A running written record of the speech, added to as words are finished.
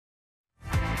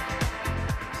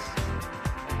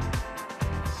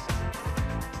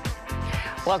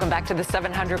Welcome back to the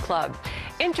 700 Club.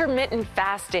 Intermittent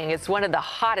fasting is one of the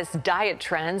hottest diet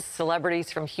trends. Celebrities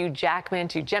from Hugh Jackman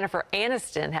to Jennifer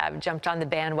Aniston have jumped on the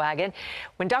bandwagon.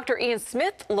 When Dr. Ian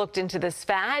Smith looked into this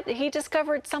fad, he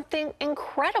discovered something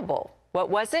incredible. What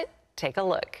was it? Take a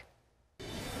look.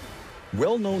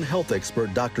 Well-known health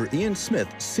expert Dr. Ian Smith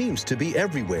seems to be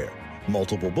everywhere.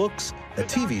 Multiple books, a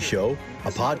TV show,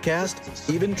 a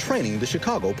podcast, even training the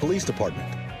Chicago Police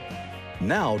Department.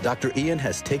 Now, Dr. Ian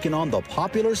has taken on the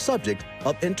popular subject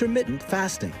of intermittent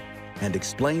fasting and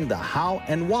explained the how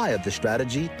and why of the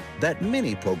strategy that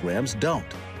many programs don't.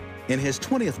 In his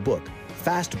 20th book,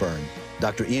 Fast Burn,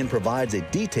 Dr. Ian provides a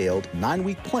detailed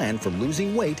 9-week plan for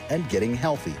losing weight and getting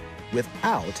healthy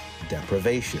without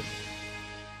deprivation.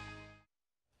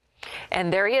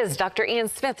 And there he is. Dr. Ian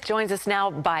Smith joins us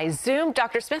now by Zoom.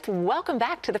 Dr. Smith, welcome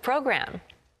back to the program.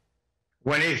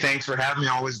 Wendy, thanks for having me.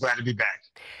 Always glad to be back.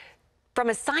 From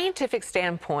a scientific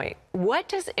standpoint, what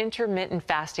does intermittent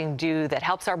fasting do that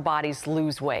helps our bodies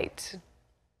lose weight?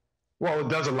 Well, it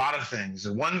does a lot of things.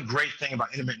 The one great thing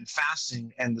about intermittent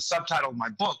fasting, and the subtitle of my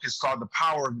book is called The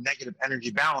Power of Negative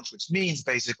Energy Balance, which means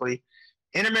basically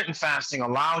intermittent fasting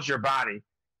allows your body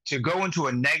to go into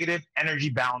a negative energy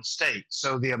balance state.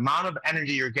 So the amount of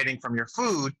energy you're getting from your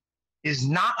food is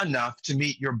not enough to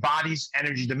meet your body's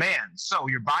energy demands. So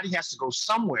your body has to go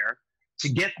somewhere to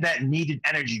get that needed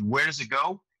energy. Where does it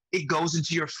go? It goes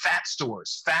into your fat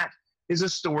stores. Fat is a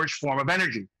storage form of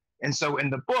energy. And so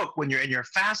in the book, when you're in your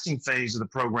fasting phase of the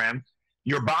program,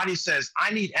 your body says,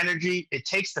 I need energy. It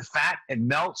takes the fat and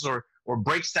melts or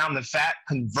breaks down the fat,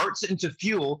 converts it into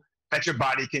fuel that your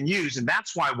body can use. And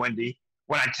that's why, Wendy,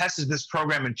 when I tested this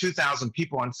program in 2,000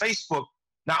 people on Facebook,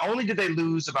 not only did they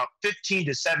lose about 15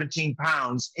 to 17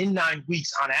 pounds in 9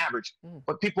 weeks on average,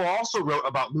 but people also wrote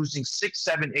about losing 6,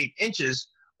 7, 8 inches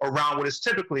around what is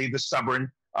typically the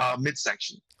stubborn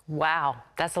midsection. Wow,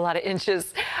 that's a lot of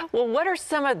inches. Well, what are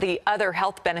some of the other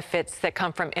health benefits that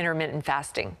come from intermittent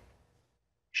fasting?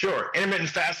 Sure. Intermittent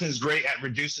fasting is great at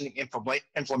reducing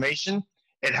inflammation.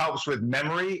 It helps with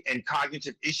memory and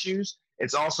cognitive issues.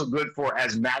 It's also good for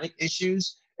asthmatic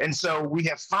issues. And so we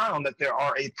have found that there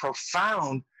are a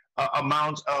profound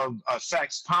amount of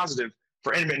effects positive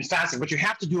for intermittent fasting, but you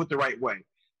have to do it the right way.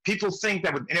 People think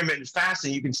that with intermittent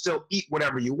fasting, you can still eat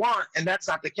whatever you want, and that's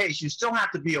not the case. You still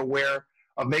have to be aware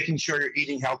of making sure you're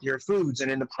eating healthier foods. And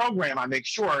in the program, I make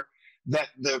sure that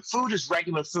the food is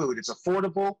regular food. It's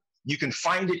affordable. You can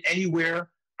find it anywhere.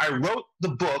 I wrote the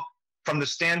book from the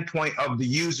standpoint of the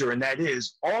user, and that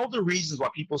is all the reasons why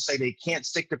people say they can't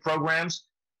stick to programs.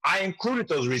 I included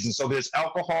those reasons. So there's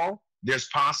alcohol, there's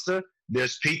pasta,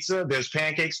 there's pizza, there's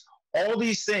pancakes. All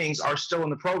these things are still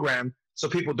in the program so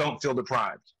people don't feel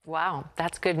deprived. Wow,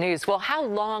 that's good news. Well, how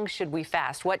long should we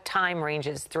fast? What time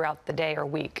ranges throughout the day or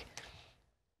week?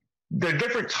 There are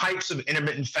different types of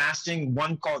intermittent fasting.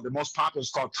 One called, the most popular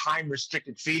is called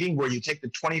time-restricted feeding, where you take the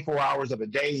 24 hours of a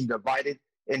day and divide it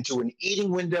into an eating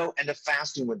window and a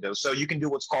fasting window. So you can do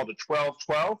what's called a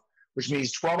 12-12, which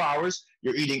means 12 hours,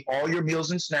 you're eating all your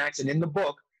meals and snacks. And in the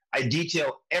book, I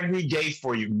detail every day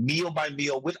for you, meal by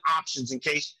meal, with options in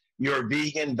case you're a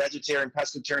vegan, vegetarian,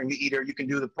 pescatarian meat eater. You can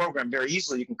do the program very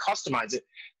easily. You can customize it,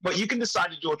 but you can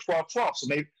decide to do a 12-12. So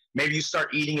maybe you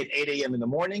start eating at 8 a.m. in the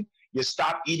morning, you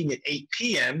stop eating at 8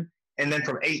 p.m., and then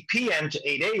from 8 p.m. to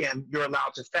 8 a.m., you're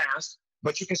allowed to fast,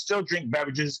 but you can still drink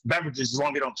beverages as long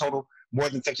as they don't total more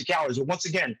than 50 calories. But once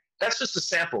again, that's just a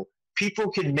sample.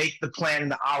 People can make the plan and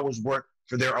the hours work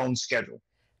for their own schedule.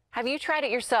 Have you tried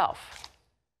it yourself?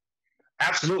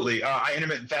 Absolutely. I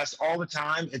intermittent fast all the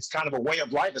time. It's kind of a way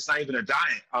of life. It's not even a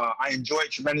diet. I enjoy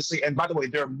it tremendously. And by the way,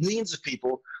 there are millions of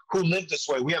people who live this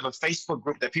way. We have a Facebook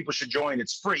group that people should join.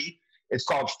 It's free. It's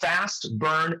called Fast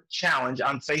Burn Challenge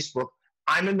on Facebook.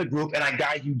 I'm in the group and I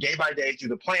guide you day by day through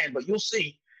the plan, but you'll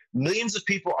see millions of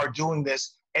people are doing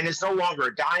this, and it's no longer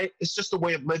a diet. It's just a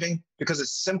way of living because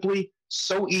it's simply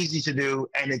so easy to do,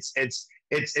 and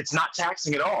it's not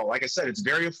taxing at all. Like I said, it's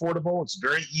very affordable, it's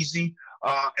very easy,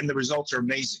 and the results are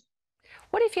amazing.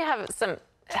 What if you have some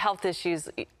health issues,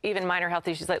 even minor health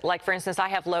issues, like for instance, I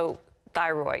have low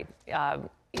thyroid,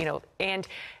 and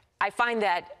I find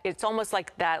that it's almost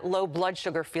like that low blood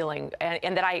sugar feeling,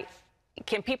 and that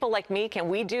can people like me, can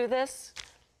we do this?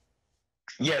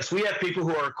 Yes, we have people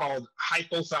who are called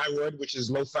hypothyroid, which is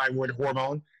low thyroid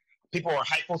hormone. People are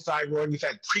hypothyroid. We've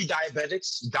had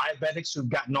pre-diabetics, diabetics who've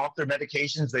gotten off their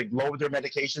medications. They've lowered their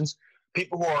medications.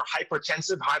 People who are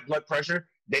hypertensive, high blood pressure,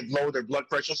 they've lowered their blood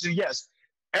pressure. So yes,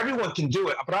 everyone can do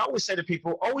it. But I always say to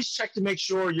people, always check to make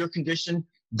sure your condition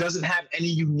doesn't have any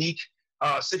unique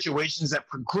situations that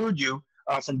preclude you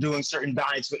from doing certain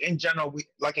diets. But in general,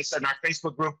 like I said, in our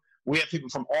Facebook group, We have people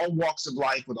from all walks of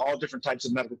life with all different types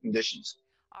of medical conditions.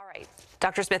 All right,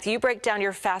 Dr. Smith, you break down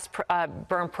your fast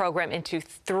burn program into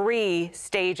 3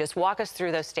 stages. Walk us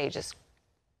through those stages.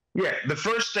 Yeah, the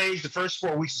first stage, the first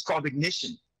 4 weeks is called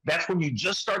ignition. That's when you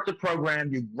just start the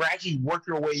program, you gradually work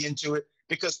your way into it,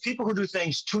 because people who do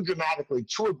things too dramatically,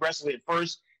 too aggressively at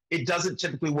first, it doesn't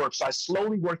typically work. So I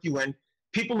slowly work you in.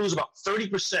 People lose about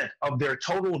 30% of their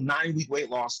total 9-week weight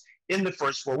loss in the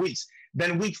first 4 weeks.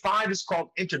 Then week 5 is called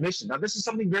intermission. Now, this is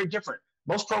something very different.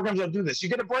 Most programs don't do this. You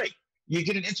get a break. You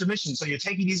get an intermission. So you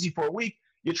take it easy for a week.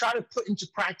 You try to put into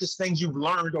practice things you've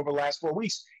learned over the last 4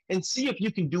 weeks and see if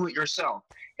you can do it yourself.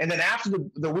 And then after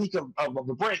the week of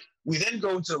the break, we then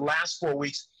go into the last 4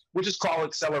 weeks, which is called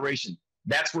acceleration.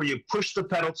 That's where you push the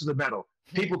pedal to the metal.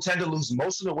 People tend to lose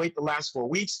most of the weight the last 4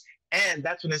 weeks, and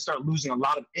that's when they start losing a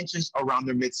lot of inches around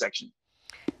their midsection.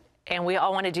 And we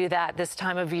all want to do that this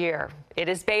time of year. It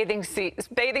is bathing suit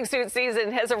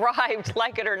season has arrived,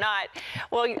 like it or not.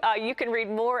 Well, you can read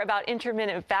more about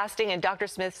intermittent fasting in Dr.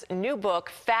 Smith's new book,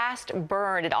 Fast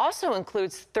Burn. It also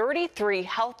includes 33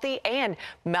 healthy and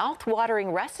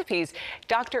mouth-watering recipes.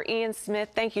 Dr. Ian Smith,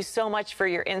 thank you so much for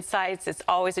your insights. It's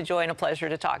always a joy and a pleasure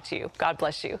to talk to you. God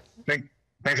bless you.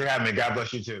 Thanks for having me. God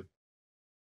bless you too.